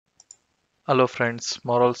Hello friends,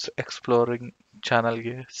 morals exploring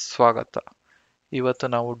ಚಾನಲ್ಗೆ ಸ್ವಾಗತ. ಇವತ್ತು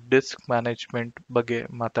ನಾವು ಡಿಸ್ಕ್ ಮ್ಯಾನೇಜ್ಮೆಂಟ್ ಬಗ್ಗೆ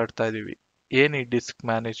ಮಾತಾಡ್ತಾ ಇದ್ದೀವಿ. ಏನು ಈ ಡಿಸ್ಕ್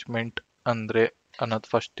ಮ್ಯಾನೇಜ್ಮೆಂಟ್ ಅಂದರೆ ಅನ್ನೋದು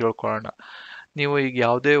ಫಸ್ಟ್ ತಿಳ್ಕೊಳ್ಳೋಣ. ನೀವು ಈಗ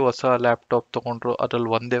ಯಾವುದೇ ಹೊಸ ಲ್ಯಾಪ್ಟಾಪ್ ತೊಗೊಂಡ್ರು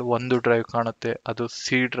ಅದರಲ್ಲಿ ಒಂದೇ ಒಂದು ಡ್ರೈವ್ ಕಾಣುತ್ತೆ, ಅದು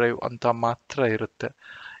ಸಿ ಡ್ರೈವ್ ಅಂತ ಮಾತ್ರ ಇರುತ್ತೆ.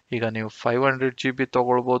 ಈಗ ನೀವು 500 GB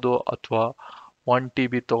ತೊಗೊಳ್ಬೋದು ಅಥವಾ 1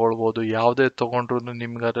 TB ತೊಗೊಳ್ಬೋದು. ಯಾವುದೇ ತೊಗೊಂಡ್ರು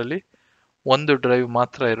ನಿಮ್ಗೆ ಅದರಲ್ಲಿ ಒಂದು ಡ್ರೈವ್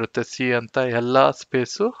ಮಾತ್ರ ಇರುತ್ತೆ. ಸಿ ಅಂತ ಎಲ್ಲ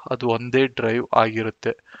ಸ್ಪೇಸು ಅದು ಒಂದೇ ಡ್ರೈವ್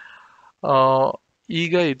ಆಗಿರುತ್ತೆ. ಆ,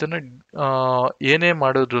 ಈಗ ಇದನ್ನ ಏನೇ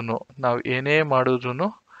ಮಾಡಿದ್ರು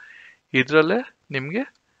ಇದರಲ್ಲೇ ನಿಮಗೆ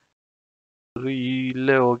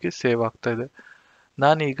ಇಲ್ಲೇ ಹೋಗಿ ಸೇವ್ ಆಗ್ತಾ ಇದೆ.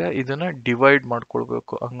 ನಾನೀಗ ಇದನ್ನ ಡಿವೈಡ್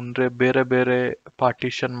ಮಾಡ್ಕೊಳ್ಬೇಕು, ಅಂದ್ರೆ ಬೇರೆ ಬೇರೆ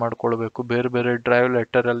ಪಾರ್ಟಿಷನ್ ಮಾಡ್ಕೊಳ್ಬೇಕು, ಬೇರೆ ಬೇರೆ ಡ್ರೈವ್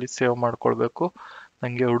ಲೆಟರ್ ಅಲ್ಲಿ ಸೇವ್ ಮಾಡ್ಕೊಳ್ಬೇಕು.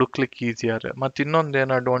 ನಂಗೆ ಹುಡುಕ್ಲಿಕ್ಕೆ ಈಸಿ ಆದ್ರೆ. ಮತ್ತೆ ಇನ್ನೊಂದು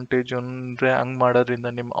ಏನು ಅಡ್ವಾಂಟೇಜ್ ಅಂದ್ರೆ, ಹಂಗ್ ಮಾಡೋದ್ರಿಂದ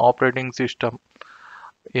ನಿಮ್ಮ ಆಪರೇಟಿಂಗ್ ಸಿಸ್ಟಮ್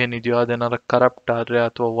ಏನಿದೆಯೋ ಅದೇನಾರ ಕರಪ್ಟ್ ಆದ್ರೆ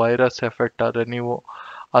ಅಥವಾ ವೈರಸ್ ಎಫೆಕ್ಟ್ ಆದ್ರೆ ನೀವು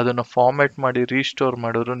ಅದನ್ನ ಫಾರ್ಮ್ಯಾಟ್ ಮಾಡಿ ರೀಸ್ಟೋರ್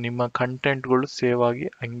ಮಾಡಿದ್ರು ನಿಮ್ಮ ಕಂಟೆಂಟ್ಗಳು ಸೇವ್ ಆಗಿ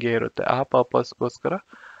ಹಂಗೆ ಇರುತ್ತೆ. ಆ ಪರ್ಪಸ್ಗೋಸ್ಕರ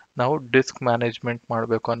ನಾವು ಡಿಸ್ಕ್ ಮ್ಯಾನೇಜ್ಮೆಂಟ್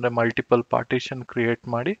ಮಾಡಬೇಕು. ಅಂದ್ರೆ ಮಲ್ಟಿಪಲ್ ಪಾರ್ಟಿಷನ್ ಕ್ರಿಯೇಟ್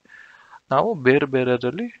ಮಾಡಿ ನಾವು ಬೇರೆ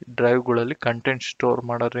ಬೇರೆದ್ರಲ್ಲಿ ಡ್ರೈವ್ಗಳಲ್ಲಿ ಕಂಟೆಂಟ್ ಸ್ಟೋರ್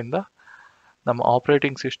ಮಾಡೋದ್ರಿಂದ ನಮ್ಮ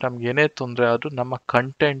ಆಪರೇಟಿಂಗ್ ಸಿಸ್ಟಮ್ಗೆ ಏನೇ ತೊಂದರೆ ಆದ್ರೂ ನಮ್ಮ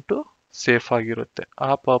ಕಂಟೆಂಟು ಸೇಫ್ ಆಗಿರುತ್ತೆ.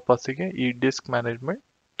 ಆ ಪರ್ಪಸ್ಸಿಗೆ ಈ ಡಿಸ್ಕ್ ಮ್ಯಾನೇಜ್ಮೆಂಟ್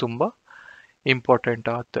ತುಂಬ ಇಂಪಾರ್ಟೆಂಟ್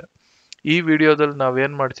ಆಗುತ್ತೆ. ಈ ವಿಡಿಯೋದಲ್ಲಿ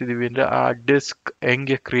ನಾವೇನ್ ಮಾಡ್ತಿದೀವಿ ಅಂದ್ರೆ, ಆ ಡಿಸ್ಕ್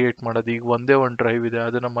ಹೆಂಗೆ ಕ್ರಿಯೇಟ್ ಮಾಡೋದು. ಈಗ ಒಂದೇ ಒಂದು ಡ್ರೈವ್ ಇದೆ,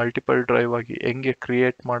 ಅದನ್ನ ಮಲ್ಟಿಪಲ್ ಡ್ರೈವ್ ಆಗಿ ಹೆಂಗೆ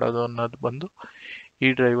ಕ್ರಿಯೇಟ್ ಮಾಡೋದು ಅನ್ನೋದು ಬಂದು ಈ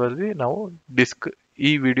ಡ್ರೈವ್ ಅಲ್ಲಿ ನಾವು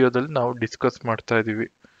ಈ ವಿಡಿಯೋದಲ್ಲಿ ನಾವು ಡಿಸ್ಕಸ್ ಮಾಡ್ತಾ ಇದೀವಿ.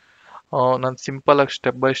 ನಾನು ಸಿಂಪಲ್ ಆಗಿ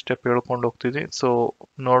ಸ್ಟೆಪ್ ಬೈ ಸ್ಟೆಪ್ ಹೇಳ್ಕೊಂಡು ಹೋಗ್ತಿದ್ದೀನಿ. ಸೊ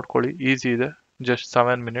ನೋಡ್ಕೊಳ್ಳಿ, ಈಸಿ ಇದೆ, ಜಸ್ಟ್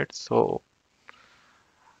 7 minutes. ಸೊ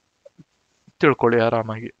ತಿಳ್ಕೊಳ್ಳಿ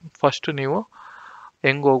ಆರಾಮಾಗಿ. ಫಸ್ಟ್ ನೀವು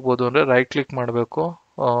ಹೆಂಗ್ ಹೋಗ್ಬೋದು ಅಂದ್ರೆ, ರೈಟ್ ಕ್ಲಿಕ್ ಮಾಡಬೇಕು.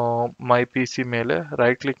 ಮೈ ಪಿ ಸಿ ಮೇಲೆ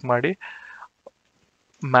ರೈಟ್ ಕ್ಲಿಕ್ ಮಾಡಿ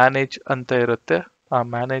ಮ್ಯಾನೇಜ್ ಅಂತ ಇರುತ್ತೆ. ಆ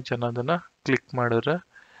ಮ್ಯಾನೇಜ್ ಅನ್ನೋದನ್ನ ಕ್ಲಿಕ್ ಮಾಡಿದ್ರೆ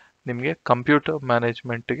ನಿಮಗೆ ಕಂಪ್ಯೂಟರ್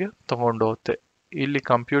ಮ್ಯಾನೇಜ್ಮೆಂಟ್ಗೆ ತಗೊಂಡು ಹೋಗುತ್ತೆ. ಇಲ್ಲಿ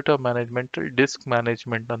ಕಂಪ್ಯೂಟರ್ ಮ್ಯಾನೇಜ್ಮೆಂಟ್ ಡಿಸ್ಕ್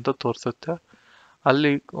ಮ್ಯಾನೇಜ್ಮೆಂಟ್ ಅಂತ ತೋರಿಸುತ್ತೆ.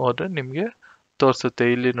 ಅಲ್ಲಿ ಹೋದ್ರೆ ನಿಮಗೆ ತೋರಿಸುತ್ತೆ.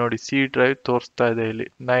 ಇಲ್ಲಿ ನೋಡಿ, ಸಿ ಡ್ರೈವ್ ತೋರಿಸ್ತಾ ಇದೆ. ಇಲ್ಲಿ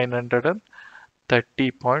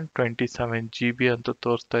 930.27 GB ಅಂತ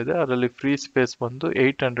ತೋರಿಸ್ತಾ ಇದೆ. ಅದರಲ್ಲಿ ಫ್ರೀ ಸ್ಪೇಸ್ ಬಂದು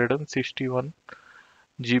 861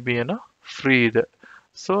 GB ಏನೋ ಫ್ರೀ ಇದೆ.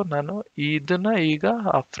 ಸೊ ನಾನು ಇದನ್ನ ಈಗ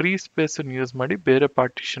ಆ ಫ್ರೀ ಸ್ಪೇಸ್ ಯೂಸ್ ಮಾಡಿ ಬೇರೆ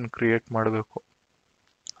ಪಾರ್ಟಿಷನ್ ಕ್ರಿಯೇಟ್ ಮಾಡಬೇಕು.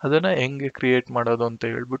 ಅದನ್ನ ಹೆಂಗೆ ಕ್ರಿಯೇಟ್ ಮಾಡೋದು ಅಂತ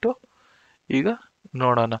ಹೇಳ್ಬಿಟ್ಟು ಈಗ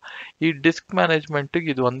ನೋಡೋಣ. ಈ ಡಿಸ್ಕ್ ಮ್ಯಾನೇಜ್ಮೆಂಟ್ಗೆ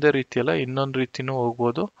ಇದು ಒಂದೇ ರೀತಿ ಅಲ್ಲ, ಇನ್ನೊಂದು ರೀತಿನೂ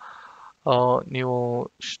ಹೋಗ್ಬೋದು. ನೀವು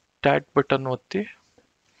ಸ್ಟಾರ್ಟ್ ಬಟನ್ ಒತ್ತಿ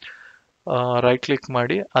ರೈಟ್ ಕ್ಲಿಕ್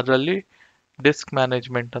ಮಾಡಿ ಅದರಲ್ಲಿ ಡಿಸ್ಕ್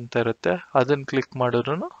ಮ್ಯಾನೇಜ್ಮೆಂಟ್ ಅಂತ ಇರುತ್ತೆ. ಅದನ್ನ ಕ್ಲಿಕ್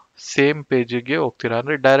ಮಾಡಿದ್ರು ಸೇಮ್ ಪೇಜಿಗೆ ಹೋಗ್ತೀರಾ.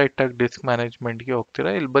 ಅಂದ್ರೆ ಡೈರೆಕ್ಟ್ ಆಗಿ ಡಿಸ್ಕ್ ಮ್ಯಾನೇಜ್ಮೆಂಟ್ಗೆ ಹೋಗ್ತೀರಾ.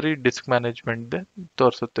 ಇಲ್ಲಿ ಬರೀ ಡಿಸ್ಕ್ ಮ್ಯಾನೇಜ್ಮೆಂಟ್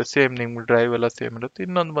ತೋರಿಸುತ್ತೆ. ಸೇಮ್ ನಿಮ್ಗೆ ಡ್ರೈವ್ ಎಲ್ಲ ಸೇಮ್ ಇರುತ್ತೆ.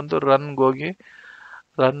 ಇನ್ನೊಂದು ಬಂದು ರನ್ಗೆ ಹೋಗಿ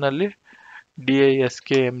ರನ್ ಅಲ್ಲಿ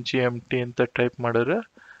DISKMGMT ಅಂತ ಟೈಪ್ ಮಾಡಿದ್ರೆ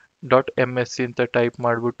 .MSC ಅಂತ ಟೈಪ್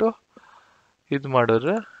ಮಾಡಿಬಿಟ್ಟು ಇದು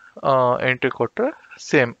ಮಾಡಿದ್ರೆ ಎಂಟ್ರಿ ಕೊಟ್ಟರೆ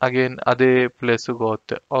ಸೇಮ್ ಅಗೇನ್ ಅದೇ ಪ್ಲೇಸಿಗೆ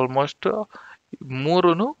ಹೋಗುತ್ತೆ. ಆಲ್ಮೋಸ್ಟ್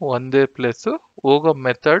ಮೂರೂ ಒಂದೇ ಪ್ಲೇಸು, ಹೋಗೋ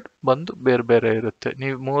ಮೆಥಡ್ ಬಂದು ಬೇರೆ ಬೇರೆ ಇರುತ್ತೆ.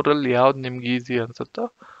 ನೀವು ಮೂರಲ್ಲಿ ಯಾವ್ದು ನಿಮ್ಗೆ ಈಸಿ ಅನ್ಸುತ್ತೋ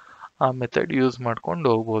ಆ ಮೆಥಡ್ ಯೂಸ್ ಮಾಡ್ಕೊಂಡು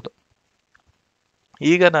ಹೋಗ್ಬೋದು.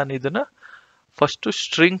 ಈಗ ನಾನು ಇದನ್ನ ಫಸ್ಟ್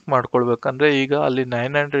ಸ್ಟ್ರಿಂಕ್ ಮಾಡ್ಕೊಳ್ಬೇಕಂದ್ರೆ, ಈಗ ಅಲ್ಲಿ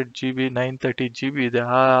 900 GB 930 GB ಇದೆ.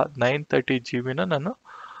 ಆ 930 GB ನಾನು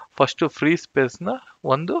ಫಸ್ಟ್ ಫ್ರೀ ಸ್ಪೇಸ್ನ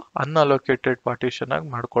ಒಂದು ಅನ್ಅಲೋಕೇಟೆಡ್ ಪಾರ್ಟಿಷನ್ ಆಗಿ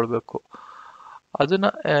ಮಾಡ್ಕೊಳ್ಬೇಕು. ಅದನ್ನ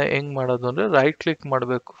ಹೆಂಗ್ ಮಾಡೋದು ಅಂದ್ರೆ, ರೈಟ್ ಕ್ಲಿಕ್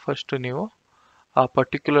ಮಾಡಬೇಕು ಫಸ್ಟ್ ನೀವು ಆ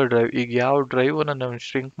ಪರ್ಟಿಕ್ಯುಲರ್ ಡ್ರೈವ್. ಈಗ ಯಾವ ಡ್ರೈವ್ ಅನ್ನ ನಾವು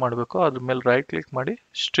ಸ್ಟ್ರಿಂಕ್ ಮಾಡಬೇಕು ಅದ್ರ ಮೇಲೆ ರೈಟ್ ಕ್ಲಿಕ್ ಮಾಡಿ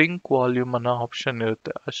ಸ್ಟ್ರಿಂಕ್ ವಾಲ್ಯೂಮ್ ಅನ್ನೋ ಆಪ್ಷನ್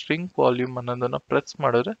ಇರುತ್ತೆ. ಆ ಸ್ಟ್ರಿಂಕ್ ವಾಲ್ಯೂಮ್ ಅನ್ನೋದನ್ನ ಪ್ರೆಸ್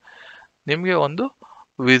ಮಾಡಿದ್ರೆ ನಿಮಗೆ ಒಂದು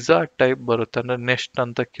ವಿಜಾರ್ಡ್ ಟೈಪ್ ಬರುತ್ತೆ. ಅಂದ್ರೆ ನೆಕ್ಸ್ಟ್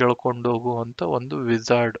ಅಂತ ಕೇಳ್ಕೊಂಡು ಹೋಗುವಂತ ಒಂದು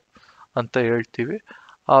ವಿಜಾರ್ಡ್ ಅಂತ ಹೇಳ್ತೀವಿ.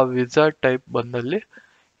 ಆ ವಿಜಾರ್ಡ್ ಟೈಪ್ ಬಂದಲ್ಲಿ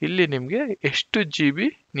ಇಲ್ಲಿ ನಿಮಗೆ ಎಷ್ಟು GB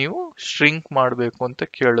ನೀವು ಸ್ಟ್ರಿಂಕ್ ಮಾಡಬೇಕು ಅಂತ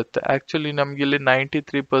ಕೇಳುತ್ತೆ. ಆಕ್ಚುಲಿ ನಮ್ಗೆ ಇಲ್ಲಿ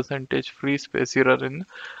 93% ಫ್ರೀ ಸ್ಪೇಸ್ ಇರೋದ್ರಿಂದ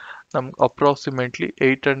ನಮ್ಗೆ ಅಪ್ರಾಕ್ಸಿಮೇಟ್ಲಿ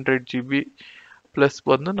 800 GB ಪ್ಲಸ್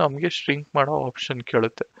ಬಂದು ನಮಗೆ ಸ್ಟ್ರಿಂಕ್ ಮಾಡೋ ಆಪ್ಷನ್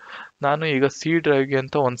ಕೇಳುತ್ತೆ. ನಾನು ಈಗ ಸಿ ಡ್ರೈವ್ಗೆ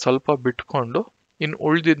ಅಂತ ಒಂದು ಸ್ವಲ್ಪ ಬಿಟ್ಕೊಂಡು ಇನ್ನು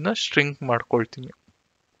ಉಳಿದಿದ್ದನ್ನ ಸ್ಟ್ರಿಂಕ್ ಮಾಡ್ಕೊಳ್ತೀನಿ.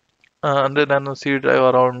 ಅಂದ್ರೆ ನಾನು C drive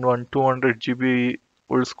around 200 GB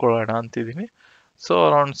ಉಳಿಸ್ಕೊಳ್ಳೋಣ ಅಂತಿದ್ದೀನಿ. So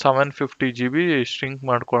around 750 GB ಸ್ಟ್ರಿಂಕ್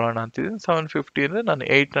ಮಾಡ್ಕೊಳ್ಳೋಣ ಅಂತಿದ್ದೀನಿ. 750 ಅಂದರೆ ನಾನು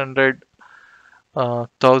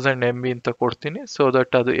 1000 MB ಅಂತ ಕೊಡ್ತೀನಿ. ಸೊ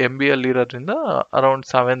ದಟ್ ಅದು MB ಅಲ್ಲಿ ಇರೋದ್ರಿಂದ ಅರೌಂಡ್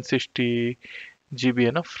 760 GB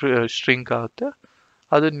ಏನೋ ಸ್ಟ್ರಿಂಕ್ ಆಗುತ್ತೆ.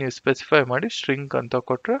 ಅದನ್ನ ನೀವು ಸ್ಪೆಸಿಫೈ ಮಾಡಿ ಸ್ಟ್ರಿಂಕ್ ಅಂತ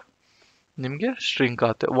ಕೊಟ್ರೆ ನಿಮಗೆ ಸ್ಟ್ರಿಂಕ್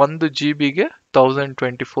ಆಗುತ್ತೆ. 1 GB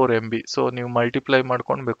 1024 MB. ಸೊ ನೀವು ಮಲ್ಟಿಪ್ಲೈ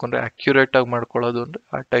ಮಾಡ್ಕೊಂಡು ಬೇಕಂದ್ರೆ ಅಕ್ಯುರೇಟ್ ಆಗಿ ಮಾಡ್ಕೊಳ್ಳೋದು ಅಂದ್ರೆ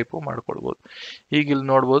ಆ ಟೈಪು ಮಾಡ್ಕೊಳ್ಬೋದು. ಈಗ ಇಲ್ಲಿ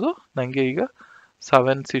ನೋಡ್ಬೋದು ನನಗೆ ಈಗ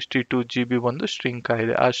 762 GB ಒಂದು ಸ್ಟ್ರಿಂಕ್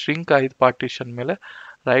ಆಗಿದೆ. ಆ ಸ್ಟ್ರಿಂಕ್ ಆಯ್ದ ಪಾರ್ಟಿಷನ್ ಮೇಲೆ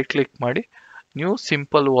ರೈಟ್ ಕ್ಲಿಕ್ ಮಾಡಿ ನ್ಯೂ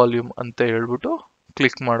ಸಿಂಪಲ್ ವಾಲ್ಯೂಮ್ ಅಂತ ಹೇಳ್ಬಿಟ್ಟು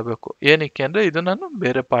ಕ್ಲಿಕ್ ಮಾಡಬೇಕು. ಏನಕ್ಕೆ ಅಂದರೆ ಇದು ನಾನು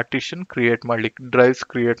ಬೇರೆ ಪಾರ್ಟಿಷನ್ ಕ್ರಿಯೇಟ್ ಮಾಡ್ಲಿಕ್ಕೆ, ಡ್ರೈವ್ಸ್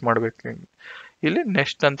ಕ್ರಿಯೇಟ್ ಮಾಡಬೇಕು. ಇಲ್ಲಿ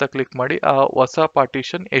ನೆಕ್ಸ್ಟ್ ಅಂತ ಕ್ಲಿಕ್ ಮಾಡಿ ಆ ಹೊಸ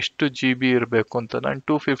ಪಾರ್ಟಿಷನ್ ಎಷ್ಟು GB ಇರಬೇಕು ಅಂತ, ನಾನು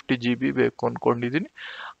 250 GB ಬೇಕು ಅಂದ್ಕೊಂಡಿದ್ದೀನಿ.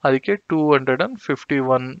 ಅದಕ್ಕೆ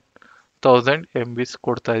 251,000 MBs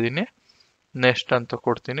ಕೊಡ್ತಾ ಇದ್ದೀನಿ. ನೆಕ್ಸ್ಟ್ ಅಂತ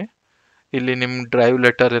ಕೊಡ್ತೀನಿ. ಇಲ್ಲಿ ನಿಮ್ಮ ಡ್ರೈವ್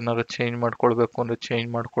ಲೆಟರ್ ಏನಾದ್ರು ಚೇಂಜ್ ಮಾಡ್ಕೊಳ್ಬೇಕು ಅಂದರೆ ಚೇಂಜ್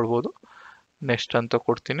ಮಾಡ್ಕೊಳ್ಬೋದು. ನೆಕ್ಸ್ಟ್ ಅಂತ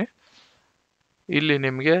ಕೊಡ್ತೀನಿ. ಇಲ್ಲಿ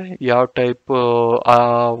ನಿಮಗೆ ಯಾವ ಟೈಪ್ ಆ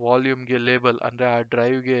ವಾಲ್ಯೂಮ್ಗೆ ಲೇಬಲ್ ಅಂದರೆ ಆ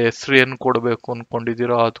ಡ್ರೈವ್ಗೆ ಹೆಸರು ಏನು ಕೊಡಬೇಕು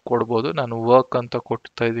ಅಂದ್ಕೊಂಡಿದ್ದೀರೋ ಅದು ಕೊಡ್ಬೋದು. ನಾನು ವರ್ಕ್ ಅಂತ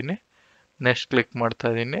ಕೊಡ್ತಾ ಇದ್ದೀನಿ. ನೆಕ್ಸ್ಟ್ ಕ್ಲಿಕ್ ಮಾಡ್ತಾ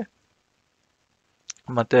ಇದ್ದೀನಿ.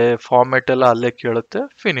 ಮತ್ತೆ ಫಾರ್ಮೆಟ್ ಎಲ್ಲ ಅಲ್ಲೇ ಕೇಳುತ್ತೆ.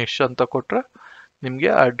 ಫಿನಿಶ್ ಅಂತ ಕೊಟ್ರೆ ನಿಮಗೆ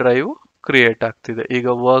ಆ ಡ್ರೈವ್ ಕ್ರಿಯೇಟ್ ಆಗ್ತಿದೆ. ಈಗ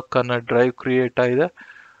ವರ್ಕ್ ಅನ್ನೋ ಡ್ರೈವ್ ಕ್ರಿಯೇಟ್ ಆಗಿದೆ.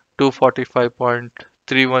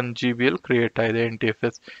 245.31 GB ಕ್ರಿಯೇಟ್ ಆಗಿದೆ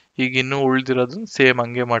NTFS. ಈಗ ಇನ್ನೂ ಉಳಿದಿರೋದನ್ನ ಸೇಮ್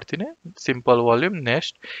ಹಂಗೆ ಮಾಡ್ತೀನಿ. Simple volume.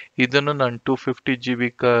 ನೆಕ್ಸ್ಟ್ ಇದನ್ನು ನಾನು 250 GB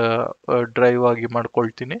ಡ್ರೈವ್ ಆಗಿ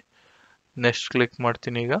ಮಾಡ್ಕೊಳ್ತೀನಿ. ನೆಕ್ಸ್ಟ್ ಕ್ಲಿಕ್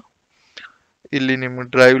ಮಾಡ್ತೀನಿ. ಈಗ ಇಲ್ಲಿ ನಿಮ್ಗೆ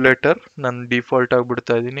ಡ್ರೈವ್ ಲೆಟರ್ ನಾನು ಡಿಫಾಲ್ಟ್ ಆಗಿ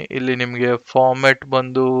ಬಿಡ್ತಾ ಇದ್ದೀನಿ. ಇಲ್ಲಿ ನಿಮಗೆ ಫಾರ್ಮೆಟ್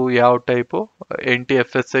ಬಂದು ಯಾವ ಟೈಪು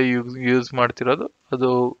NTFS ಯೂಸ್ ಮಾಡ್ತಿರೋದು, ಅದು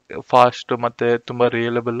ಫಾಸ್ಟ್ ಮತ್ತೆ ತುಂಬ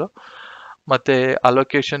ರಿಯಲಬಲ್. ಮತ್ತೆ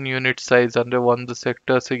ಅಲೋಕೇಶನ್ ಯೂನಿಟ್ ಸೈಜ್ ಅಂದರೆ ಒಂದು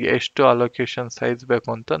ಸೆಕ್ಟರ್ಸಿಗೆ ಎಷ್ಟು ಅಲೋಕೇಶನ್ ಸೈಜ್ ಬೇಕು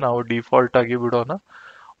ಅಂತ ನಾವು ಡಿಫಾಲ್ಟ್ ಆಗಿ ಬಿಡೋಣ.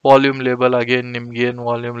 ವಾಲ್ಯೂಮ್ ಲೇಬಲ್ ಅಗೇನ್ ನಿಮ್ಗೆ ಏನು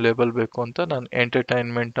ವಾಲ್ಯೂಮ್ ಲೇಬಲ್ ಬೇಕು ಅಂತ ನಾನು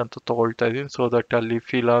ಎಂಟರ್ಟೈನ್ಮೆಂಟ್ ಅಂತ ತಗೊಳ್ತಾ ಇದ್ದೀನಿ. ಸೊ ದಟ್ ಅಲ್ಲಿ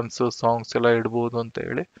ಫಿಲಾನ್ಸು ಸಾಂಗ್ಸ್ ಎಲ್ಲ ಇಡ್ಬೋದು ಅಂತ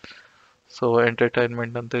ಹೇಳಿ. ಸೊ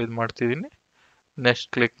ಎಂಟರ್ಟೈನ್ಮೆಂಟ್ ಅಂತ ಇದು ಮಾಡ್ತಿದ್ದೀನಿ. ನೆಕ್ಸ್ಟ್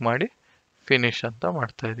ಕ್ಲಿಕ್ ಮಾಡಿ ಫಿನಿಶ್ ಅಂತ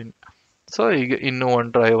ಮಾಡ್ತಾ ಇದ್ದೀನಿ. ಸೊ ಈಗ ಇನ್ನೂ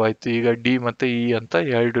ಒಂದು ಡ್ರೈವ್ ಆಯಿತು. ಈಗ D ಮತ್ತು E ಅಂತ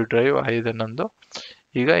 2 ಡ್ರೈವ್ ಆಗಿದೆ ನಂದು.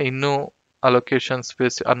 ಈಗ ಇನ್ನೂ ಅಲೋಕೇಶನ್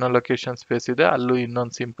ಸ್ಪೇಸ್, ಅನ್ಅಲೋಕೇಶನ್ ಸ್ಪೇಸ್ ಇದೆ, ಅಲ್ಲೂ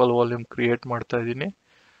ಇನ್ನೊಂದು ಸಿಂಪಲ್ ವಾಲ್ಯೂಮ್ ಕ್ರಿಯೇಟ್ ಮಾಡ್ತಾ ಇದ್ದೀನಿ.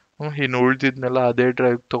 ಇನ್ನು ಉಳಿದಿದ್ನೆಲ್ಲ ಅದೇ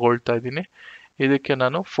ಡ್ರೈವ್ ತಗೊಳ್ತಾ ಇದ್ದೀನಿ. ಇದಕ್ಕೆ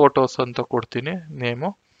ನಾನು ಫೋಟೋಸ್ ಅಂತ ಕೊಡ್ತೀನಿ ನೇಮು.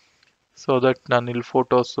 ಸೊ ದಟ್ ನಾನು ಇಲ್ಲಿ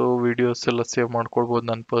ಫೋಟೋಸು ವಿಡಿಯೋಸ್ ಎಲ್ಲ ಸೇವ್ ಮಾಡ್ಕೊಳ್ಬೋದು,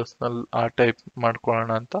 ನನ್ನ ಪರ್ಸ್ನಲ್ ಆ ಟೈಪ್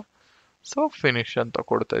ಮಾಡ್ಕೊಳ್ಳೋಣ ಅಂತ. ಸೊ ಫಿನಿಶ್ ಅಂತ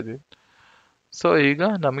ಕೊಡ್ತಾ ಇದ್ದೀನಿ. ಸೊ ಈಗ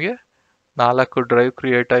ನಮಗೆ 4 ಡ್ರೈವ್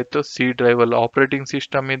ಕ್ರಿಯೇಟ್ ಆಯಿತು. C ಡ್ರೈವಲ್ಲಿ ಆಪ್ರೇಟಿಂಗ್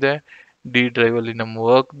ಸಿಸ್ಟಮ್ ಇದೆ, D ಡ್ರೈವಲ್ಲಿ ನಮ್ಮ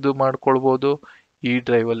ವರ್ಕ್ದು ಮಾಡ್ಕೊಳ್ಬೋದು, E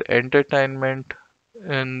ಡ್ರೈವಲ್ಲಿ ಎಂಟರ್ಟೈನ್ಮೆಂಟ್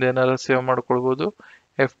ಏನಾರು ಸೇವ್ ಮಾಡ್ಕೊಳ್ಬೋದು,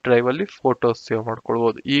 F ಡ್ರೈವಲ್ಲಿ ಫೋಟೋಸ್ ಸೇವ್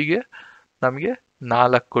ಮಾಡ್ಕೊಳ್ಬೋದು. ಹೀಗೆ ನಮಗೆ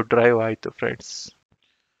 4 ಡ್ರೈವ್ ಆಯಿತು ಫ್ರೆಂಡ್ಸ್.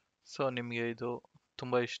 ಸೊ ನಿಮಗೆ ಇದು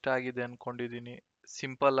ತುಂಬ ಇಷ್ಟ ಆಗಿದೆ ಅಂದ್ಕೊಂಡಿದ್ದೀನಿ.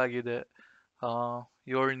 ಸಿಂಪಲ್ ಆಗಿದೆ.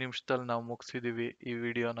 7 ನಿಮಿಷದಲ್ಲಿ ನಾವು ಮುಗಿಸಿದ್ದೀವಿ ಈ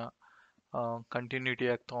ವಿಡಿಯೋನ.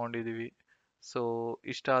 ಕಂಟಿನ್ಯೂಟಿಯಾಗಿ ತೊಗೊಂಡಿದ್ದೀವಿ. ಸೊ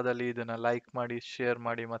ಇಷ್ಟ ಆದಲ್ಲಿ ಇದನ್ನು ಲೈಕ್ ಮಾಡಿ, ಶೇರ್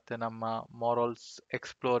ಮಾಡಿ, ಮತ್ತು ನಮ್ಮ ಮಾರಲ್ಸ್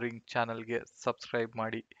ಎಕ್ಸ್ಪ್ಲೋರಿಂಗ್ ಚಾನಲ್ಗೆ ಸಬ್ಸ್ಕ್ರೈಬ್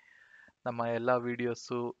ಮಾಡಿ. ನಮ್ಮ ಎಲ್ಲ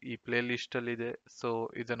ವೀಡಿಯೋಸು ಈ ಪ್ಲೇಲಿಸ್ಟಲ್ಲಿದೆ. ಸೊ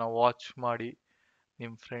ಇದನ್ನು ವಾಚ್ ಮಾಡಿ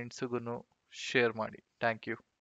ನಿಮ್ಮ ಫ್ರೆಂಡ್ಸಿಗೂ ಶೇರ್ ಮಾಡಿ. Thank you.